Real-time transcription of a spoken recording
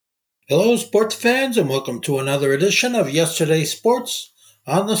Hello, sports fans, and welcome to another edition of Yesterday's Sports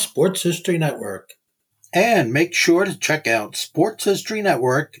on the Sports History Network. And make sure to check out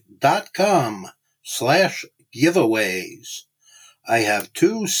sportshistorynetwork.com/giveaways. I have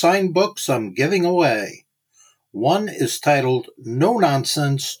two signed books I'm giving away. One is titled No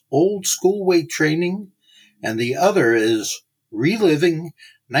Nonsense Old School Weight Training, and the other is Reliving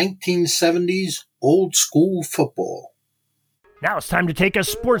 1970s Old School Football. Now it's time to take a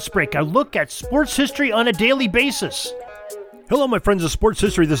sports break, a look at sports history on a daily basis. Hello, my friends of sports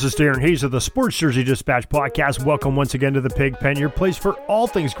history. This is Darren Hayes of the Sports Jersey Dispatch podcast. Welcome once again to the Pigpen, your place for all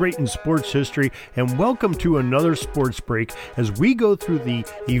things great in sports history, and welcome to another sports break as we go through the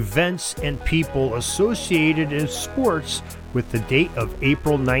events and people associated in sports with the date of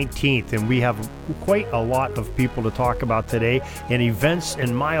April 19th. And we have quite a lot of people to talk about today and events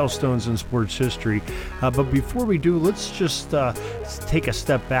and milestones in sports history. But before we do, let's just take a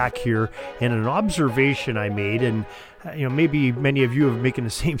step back here and an observation I made. And maybe many of you are making the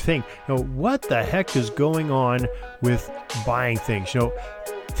same thing. What the heck is going on with buying things?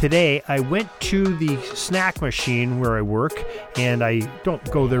 Today, I went to the snack machine where I work, and I don't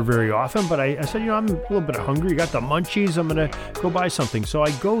go there very often, but I said, I'm a little bit hungry. You got the munchies. I'm going to go buy something. So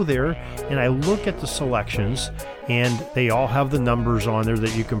I go there, and I look at the selections, and they all have the numbers on there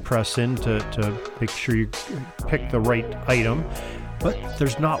that you can press in to make sure you pick the right item, but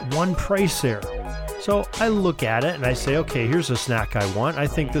there's not one price there. So I look at it and I say, okay, here's a snack I want. I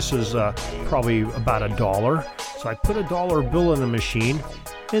think this is probably about $1. So I put $1 bill in the machine,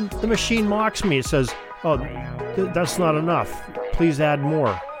 and the machine mocks me. It says, oh, that's not enough. Please add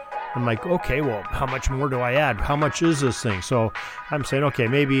more. I'm like, okay, well, how much more do I add? How much is this thing? So I'm saying, okay,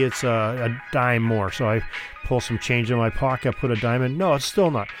 maybe it's a dime more. So I pull some change in my pocket, put a dime in. No, it's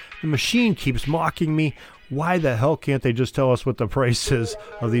still not. The machine keeps mocking me. Why the hell can't they just tell us what the price is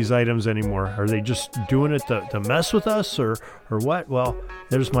of these items anymore? Are they just doing it to mess with us or what? Well,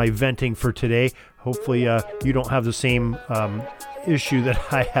 there's my venting for today. Hopefully you don't have the same issue that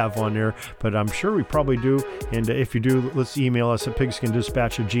I have on there, but I'm sure we probably do. And if you do, let's email us at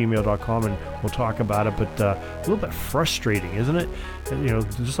pigskindispatch@gmail.com and we'll talk about it. But a little bit frustrating, isn't it?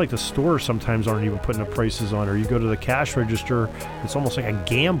 Just like the stores sometimes aren't even putting the prices on, or you go to the cash register, it's almost like a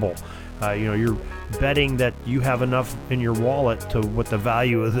gamble. You're betting that you have enough in your wallet to what the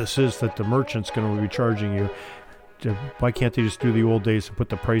value of this is that the merchant's going to be charging you. Why can't they just do the old days and put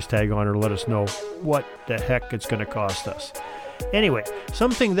the price tag on or let us know what the heck it's going to cost us? Anyway,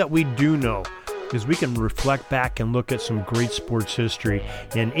 something that we do know is we can reflect back and look at some great sports history,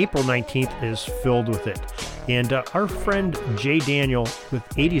 and April 19th is filled with it. And our friend Jay Daniel with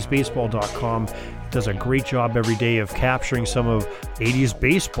 80sbaseball.com does a great job every day of capturing some of 80s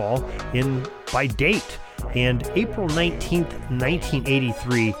baseball by date. And April 19th,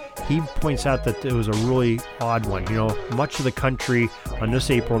 1983, he points out that it was a really odd one. Much of the country on this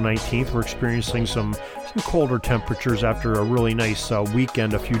April 19th, we're experiencing some colder temperatures after a really nice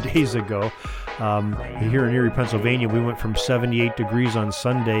weekend a few days ago. Here in Erie, Pennsylvania, we went from 78 degrees on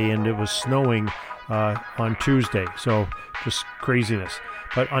Sunday, and it was snowing on Tuesday. So just craziness.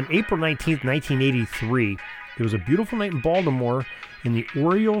 But on April 19th, 1983, it was a beautiful night in Baltimore, and the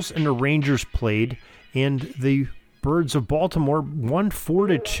Orioles and the Rangers played, and the Birds of Baltimore won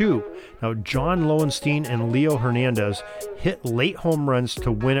 4-2. Now, John Lowenstein and Leo Hernandez hit late home runs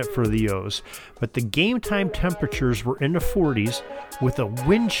to win it for the O's, but the game time temperatures were in the 40s with a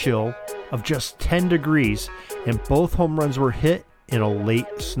wind chill of just 10 degrees, and both home runs were hit in a late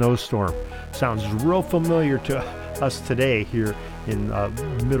snowstorm. Sounds real familiar to us today here in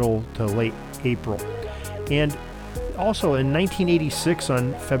middle to late April. And also in 1986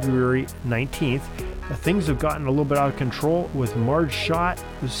 on February 19th, things have gotten a little bit out of control with Marge Schott.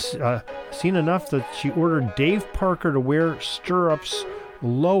 Was seen enough that she ordered Dave Parker to wear stirrups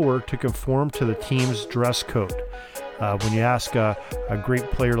lower to conform to the team's dress code. When you ask a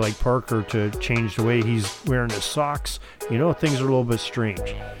great player like Parker to change the way he's wearing his socks, things are a little bit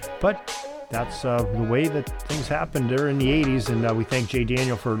strange. But that's the way that things happened there in the 80s, and we thank Jay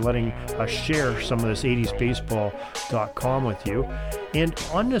Daniel for letting us share some of this 80sbaseball.com with you. And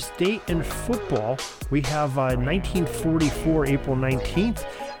on this date in football, we have 1944, April 19th,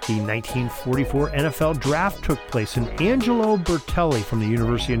 the 1944 NFL Draft took place, and Angelo Bertelli from the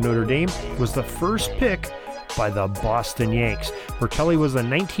University of Notre Dame was the first pick by the Boston Yanks. Bertelli was a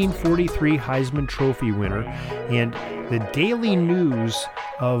 1943 Heisman Trophy winner, and the Daily News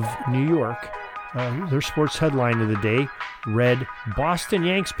of New York, their sports headline of the day, read, "Boston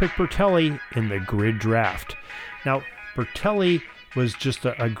Yanks pick Bertelli in the grid draft." Now, Bertelli was just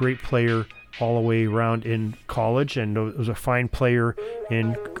a great player all the way around in college, and was a fine player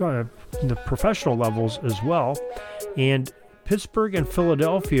in the professional levels as well. And Pittsburgh and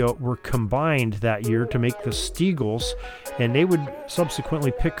Philadelphia were combined that year to make the Steagles, and they would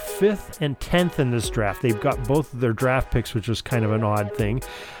subsequently pick 5th and 10th in this draft. They've got both of their draft picks, which was kind of an odd thing.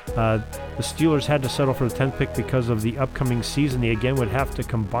 The Steelers had to settle for the 10th pick because of the upcoming season. They again would have to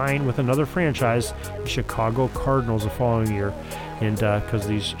combine with another franchise, the Chicago Cardinals, the following year, and because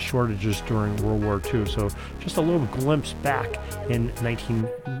these shortages during World War II. So just a little glimpse back in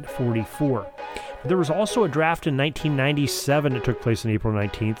 1944. There was also a draft in 1997 that took place on April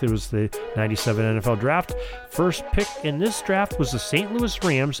 19th. It was the 97 NFL Draft. First pick in this draft was the St. Louis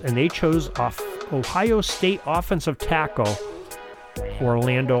Rams, and they chose off Ohio State offensive tackle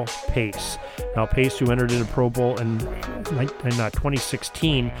Orlando Pace. Now, Pace, who entered into Pro Bowl in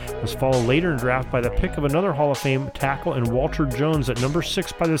 2016, was followed later in the draft by the pick of another Hall of Fame tackle in Walter Jones at number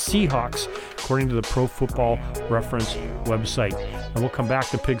 6 by the Seahawks, according to the Pro Football Reference website. And we'll come back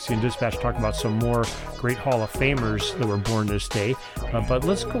to Pigskin Dispatch, talk about some more great Hall of Famers that were born this day. But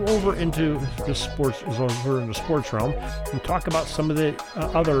let's go over into the sports realm and talk about some of the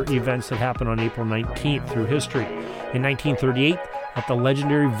other events that happened on April 19th through history. In 1938, at the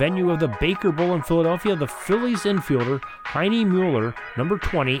legendary venue of the Baker Bowl in Philadelphia, the Phillies infielder Heine Mueller, number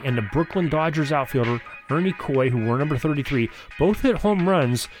 20, and the Brooklyn Dodgers outfielder Ernie Coy, who wore number 33, both hit home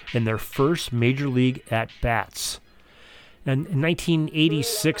runs in their first major league at-bats. And in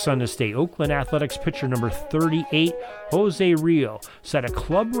 1986 on this day, Oakland Athletics pitcher number 38, Jose Rio, set a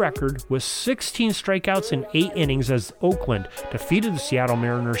club record with 16 strikeouts in 8 innings as Oakland defeated the Seattle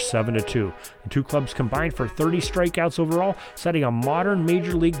Mariners 7-2. The two clubs combined for 30 strikeouts overall, setting a modern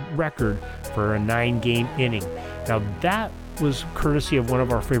major league record for a 9-game inning. Now that was courtesy of one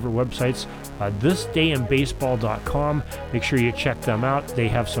of our favorite websites, thisdayinbaseball.com. Make sure you check them out. They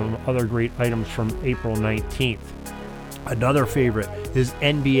have some other great items from April 19th. Another favorite is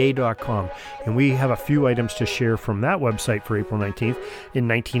NBA.com, and we have a few items to share from that website for April 19th. In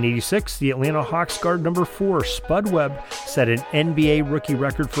 1986, the Atlanta Hawks guard number 4, Spud Webb, set an NBA rookie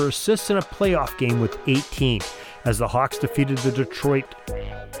record for assists in a playoff game with 18, as the Hawks defeated the Detroit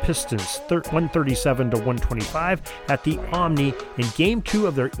Pistons 137-125 at the Omni in Game 2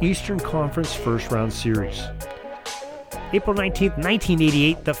 of their Eastern Conference first-round series. April 19th,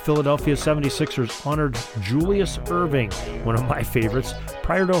 1988, the Philadelphia 76ers honored Julius Erving, one of my favorites,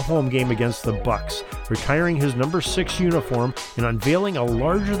 prior to a home game against the Bucks, retiring his number 6 uniform and unveiling a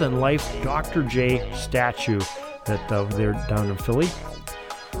larger-than-life Dr. J statue that they're down in Philly.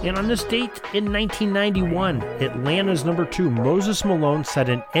 And on this date in 1991, Atlanta's number 2, Moses Malone, set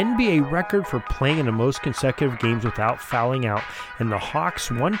an NBA record for playing in the most consecutive games without fouling out in the Hawks'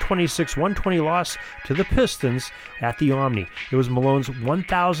 126-120 loss to the Pistons at the Omni. It was Malone's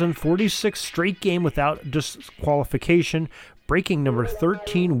 1,046th straight game without disqualification, breaking number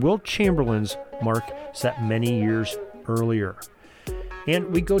 13 Wilt Chamberlain's mark set many years earlier.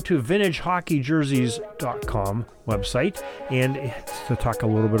 And we go to VintageHockeyJerseys.com website and to talk a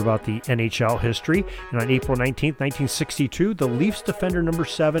little bit about the NHL history. And on April 19th, 1962, the Leafs defender number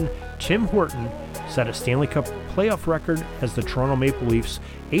 7, Tim Horton, set a Stanley Cup playoff record as the Toronto Maple Leafs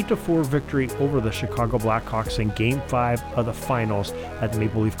 8-4 victory over the Chicago Blackhawks in Game 5 of the finals at the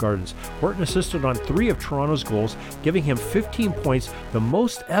Maple Leaf Gardens. Horton assisted on 3 of Toronto's goals, giving him 15 points, the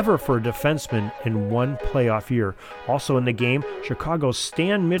most ever for a defenseman in one playoff year. Also in the game, Chicago's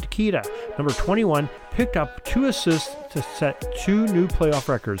Stan Mikita, number 21, picked up 2 assists to set 2 new playoff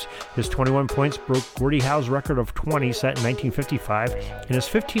records. His 21 points broke Gordie Howe's record of 20 set in 1955, and his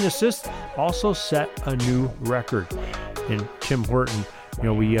 15 assists also set a new record. And Tim Horton, you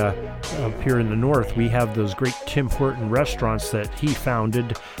know, we up here in the north, we have those great Tim Horton restaurants that he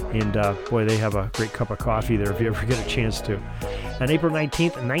founded, and boy, they have a great cup of coffee there if you ever get a chance to. On April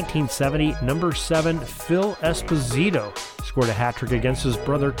 19th, 1970, number 7, Phil Esposito, scored a hat trick against his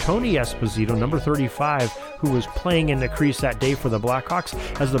brother Tony Esposito, number 35, who was playing in the crease that day for the Blackhawks,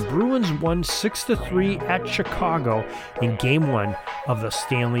 as the Bruins won 6-3 at Chicago in Game 1 of the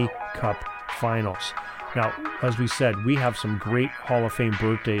Stanley Cup Finals. Now, as we said, we have some great Hall of Fame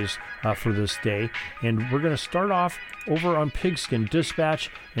birthdays for this day, and we're going to start off over on Pigskin Dispatch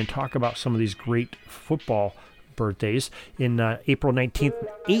and talk about some of these great football birthdays. In April 19th,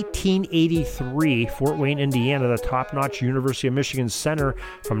 1883, Fort Wayne, Indiana, the top-notch University of Michigan center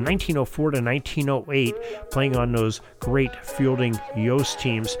from 1904 to 1908, playing on those great fielding Yost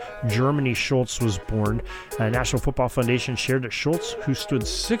teams, Germany Schultz was born. National Football Foundation shared that Schultz, who stood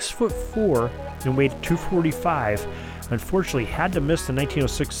 6'4" and weighed 245, unfortunately had to miss the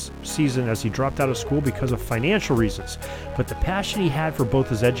 1906 season as he dropped out of school because of financial reasons. But the passion he had for both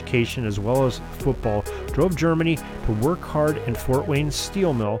his education as well as football drove Germany to work hard in Fort Wayne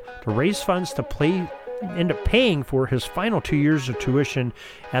steel mill to raise funds to end up paying for his final 2 years of tuition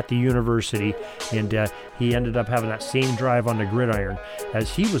at the university, and he ended up having that same drive on the gridiron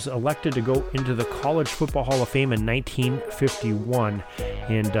as he was elected to go into the College Football Hall of Fame in 1951,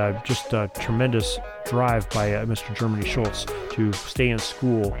 and just a tremendous drive by Mr. Germany Schultz to stay in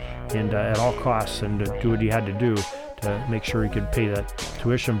school and at all costs and do what he had to do to make sure he could pay that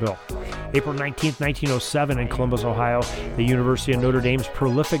tuition bill. April 19th, 1907 in Columbus, Ohio, the University of Notre Dame's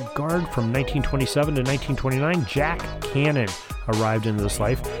prolific guard from 1927 to 1929, Jack Cannon, arrived into this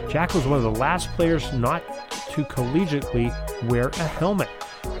life. Jack was one of the last players not to collegiately wear a helmet.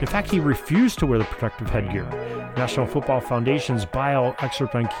 In fact, he refused to wear the protective headgear. National Football Foundation's bio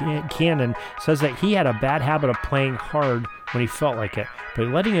excerpt on Cannon says that he had a bad habit of playing hard when he felt like it, but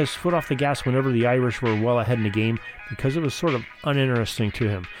letting his foot off the gas whenever the Irish were well ahead in the game because it was sort of uninteresting to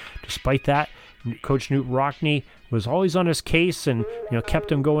him. Despite that, Coach Newt Rockne was always on his case and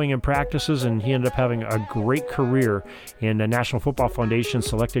kept him going in practices, and he ended up having a great career. And the National Football Foundation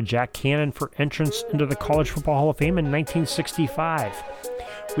selected Jack Cannon for entrance into the College Football Hall of Fame in 1965.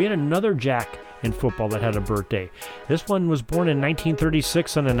 We had another Jack in football that had a birthday. This one was born in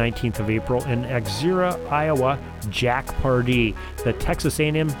 1936 on the 19th of April in Exira, Iowa. Jack Pardee, the Texas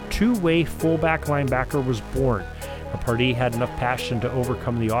A&M two-way fullback linebacker, was born. Pardee had enough passion to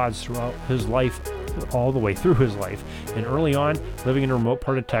overcome the odds throughout his life, all the way through his life. And early on, living in a remote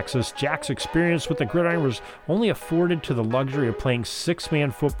part of Texas, Jack's experience with the gridiron was only afforded to the luxury of playing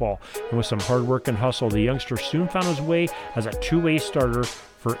six-man football. And with some hard work and hustle, the youngster soon found his way as a two-way starter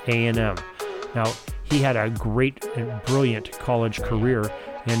for A&M. Now, he had a great and brilliant college career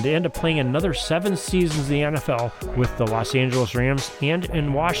and ended up playing another 7 seasons in the NFL with the Los Angeles Rams and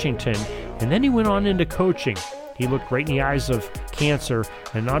in Washington. And then he went on into coaching. He looked right in the eyes of cancer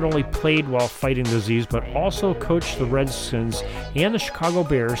and not only played while fighting the disease, but also coached the Redskins and the Chicago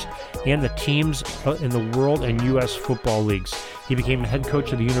Bears and the teams in the World and U.S. football leagues. He became the head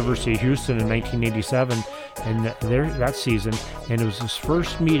coach of the University of Houston in 1987 and that season, and it was his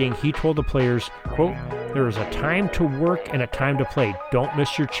first meeting. He told the players, quote, "There is a time to work and a time to play. Don't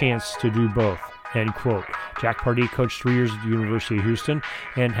miss your chance to do both." End quote. Jack Pardee coached 3 years at the University of Houston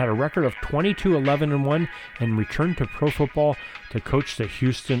and had a record of 22-11-1 and returned to pro football to coach the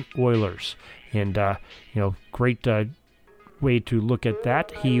Houston Oilers. And, great way to look at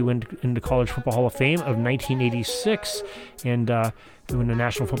that. He went into College Football Hall of Fame of 1986 and when the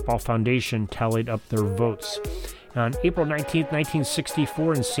National Football Foundation tallied up their votes. On April 19th,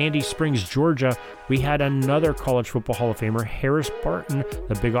 1964 in Sandy Springs, Georgia, we had another College Football Hall of Famer, Harris Barton,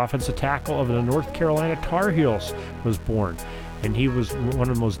 the big offensive tackle of the North Carolina Tar Heels, was born. And he was one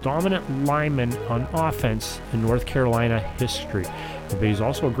of the most dominant linemen on offense in North Carolina history. But he's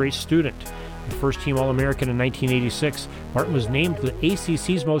also a great student. The first-team All-American in 1986, Martin was named the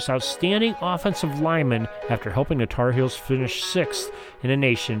ACC's most outstanding offensive lineman after helping the Tar Heels finish 6th in the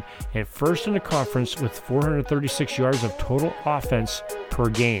nation and first in the conference with 436 yards of total offense per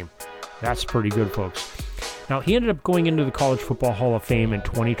game. That's pretty good, folks. Now, he ended up going into the College Football Hall of Fame in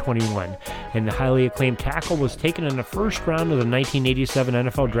 2021, and the highly acclaimed tackle was taken in the first round of the 1987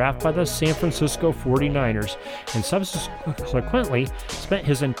 NFL Draft by the San Francisco 49ers, and subsequently spent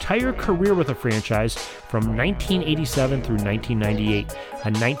his entire career with the franchise from 1987 through 1998.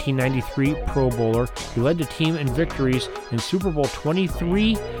 A 1993 Pro Bowler, he led the team in victories in Super Bowl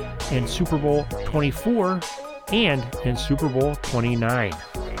 23 and Super Bowl 24 and in Super Bowl 29.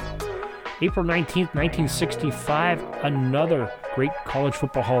 April 19th, 1965, another great College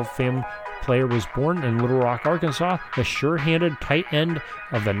Football Hall of Fame player was born in Little Rock, Arkansas, the sure-handed tight end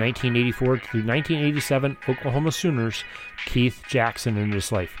of the 1984 through 1987 Oklahoma Sooners, Keith Jackson, in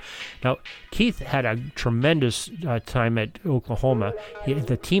his life. Now, Keith had a tremendous time at Oklahoma.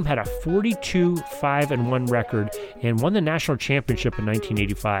 The team had a 42-5-1 record and won the national championship in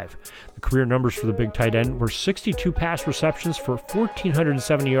 1985. The career numbers for the big tight end were 62 pass receptions for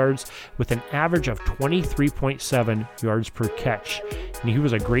 1,470 yards with an average of 23.7 yards per catch. And he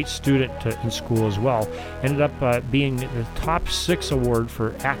was a great student in school as well. Ended up being the top 6 award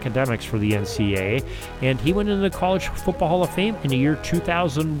for academics for the NCAA. And he went into the College Football Hall of Fame in the year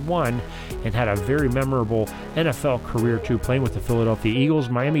 2001 and had a very memorable NFL career too, playing with the Philadelphia Eagles,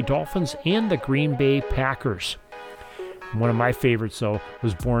 Miami Dolphins, and the Green Bay Packers. One of my favorites, though,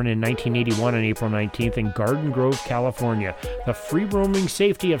 was born in 1981 on April 19th in Garden Grove, California. The free-roaming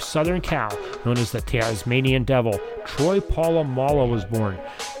safety of Southern Cal, known as the Tasmanian Devil, Troy Polamalu was born.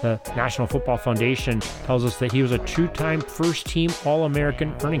 The National Football Foundation tells us that he was a two-time first-team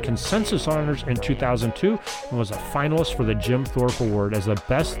All-American, earning consensus honors in 2002, and was a finalist for the Jim Thorpe Award as the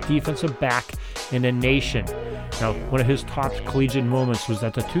best defensive back in the nation. Now, one of his top collegiate moments was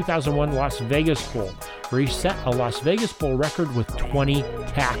at the 2001 Las Vegas Bowl, where he set a Las Vegas Bowl record with 20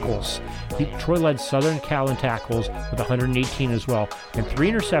 tackles. Troy led Southern Cal in tackles with 118 as well, and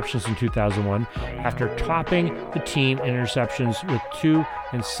 3 interceptions in 2001, after topping the team in interceptions with 2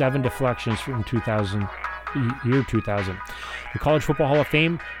 and 7 deflections from year 2000. The College Football Hall of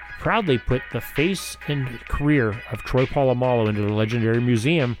Fame proudly put the face and career of Troy Polamalu into the legendary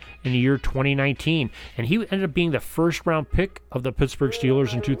museum in the year 2019, and he ended up being the first-round pick of the Pittsburgh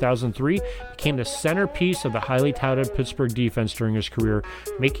Steelers in 2003, became the centerpiece of the highly touted Pittsburgh defense during his career,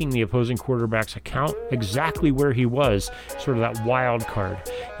 making the opposing quarterbacks account exactly where he was, sort of that wild card.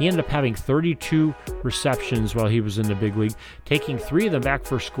 He ended up having 32 receptions while he was in the big league, taking 3 of them back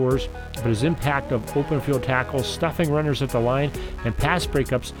for scores, but his impact of open field tackles, stuffing runners at the line, and pass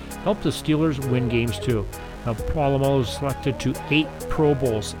breakups helped the Steelers win games too. Now, Polamalu was selected to 8 Pro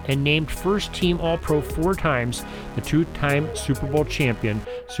Bowls and named first-team All-Pro 4 times, the 2-time Super Bowl champion,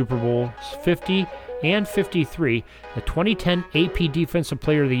 Super Bowl 50 and 53, the 2010 AP Defensive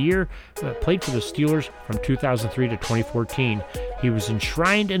Player of the Year, played for the Steelers from 2003 to 2014. He was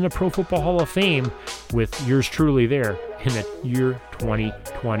enshrined in the Pro Football Hall of Fame with yours truly there in the year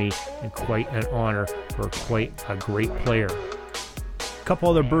 2020, and quite an honor for quite a great player. A couple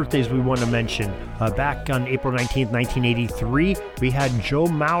other birthdays we want to mention. Back on April 19th, 1983, we had Joe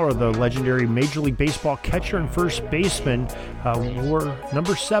Mauer, the legendary Major League Baseball catcher and first baseman, wore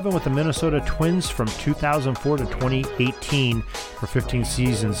number 7 with the Minnesota Twins from 2004 to 2018 for 15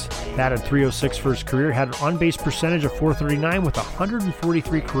 seasons. Batted .306 for his career, had an on-base percentage of .439 with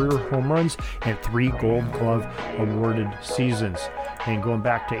 143 career home runs and 3 Gold Glove awarded seasons. And going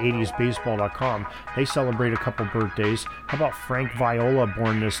back to 80sbaseball.com, they celebrate a couple birthdays. How about Frank Viola,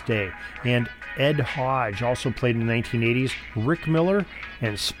 born this day? And Ed Hodge, also played in the 1980s. Rick Miller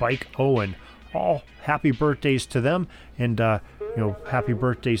and Spike Owen. All happy birthdays to them. And, happy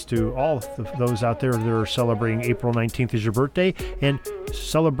birthdays to all those out there that are celebrating April 19th as your birthday and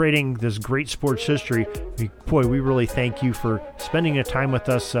celebrating this great sports history. Boy, we really thank you for spending the time with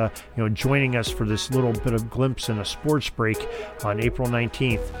us, joining us for this little bit of glimpse in a sports break on April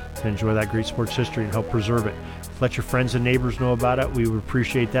 19th to enjoy that great sports history and help preserve it. Let your friends and neighbors know about it. We would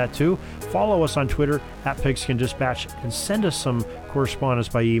appreciate that too. Follow us on Twitter at Pigskin Dispatch and send us some correspondence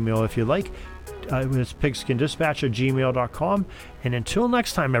by email if you'd like. It's pigskinddispatch@gmail.com. And until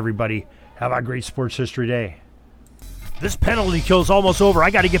next time, everybody, have a great sports history day. This penalty kill is almost over. I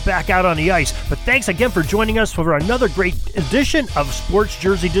got to get back out on the ice. But thanks again for joining us for another great edition of Sports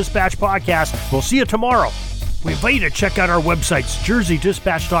Jersey Dispatch Podcast. We'll see you tomorrow. We invite you to check out our websites,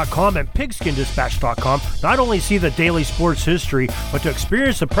 jerseydispatch.com and pigskinddispatch.com. Not only see the daily sports history, but to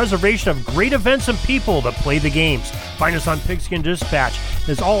experience the preservation of great events and people that play the games. Find us on Pigskin Dispatch.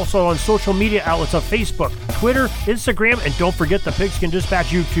 It's also on social media outlets of Facebook, Twitter, Instagram, and don't forget the Pigskin Dispatch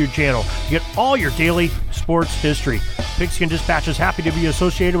YouTube channel. You get all your daily sports history. Pigskin Dispatch is happy to be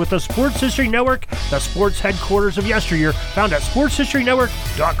associated with the Sports History Network, the sports headquarters of yesteryear, found at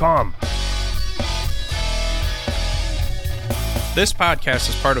sportshistorynetwork.com. This podcast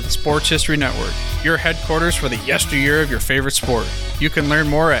is part of the Sports History Network, your headquarters for the yesteryear of your favorite sport. You can learn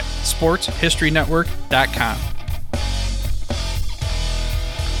more at sportshistorynetwork.com.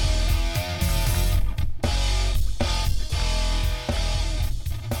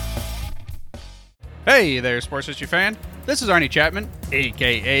 Hey there, sports history fan. This is Arnie Chapman,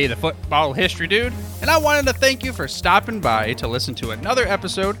 aka the Football History Dude, and I wanted to thank you for stopping by to listen to another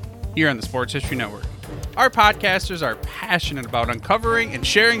episode here on the Sports History Network. Our podcasters are passionate about uncovering and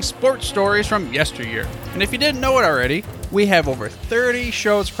sharing sports stories from yesteryear. And if you didn't know it already, we have over 30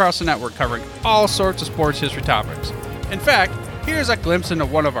 shows across the network covering all sorts of sports history topics. In fact, here's a glimpse into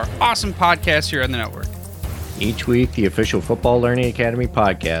one of our awesome podcasts here on the network. Each week, the official Football Learning Academy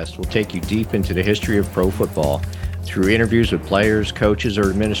podcast will take you deep into the history of pro football through interviews with players, coaches, or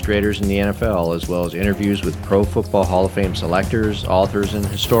administrators in the NFL, as well as interviews with Pro Football Hall of Fame selectors, authors, and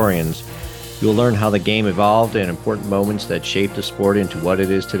historians. You'll learn how the game evolved and important moments that shaped the sport into what it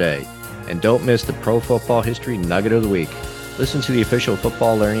is today. And don't miss the Pro Football History Nugget of the Week. Listen to the official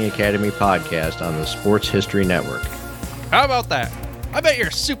Football Learning Academy podcast on the Sports History Network. How about that? I bet you're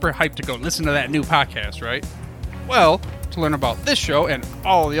super hyped to go listen to that new podcast, right? Well, to learn about this show and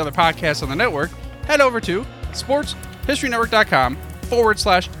all the other podcasts on the network, head over to sportshistorynetwork.com.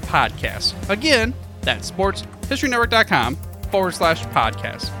 sportshistorynetwork.com/podcast. Again, that's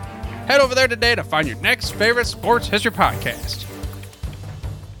sportshistorynetwork.com/podcast. Head over there today to find your next favorite sports history podcast.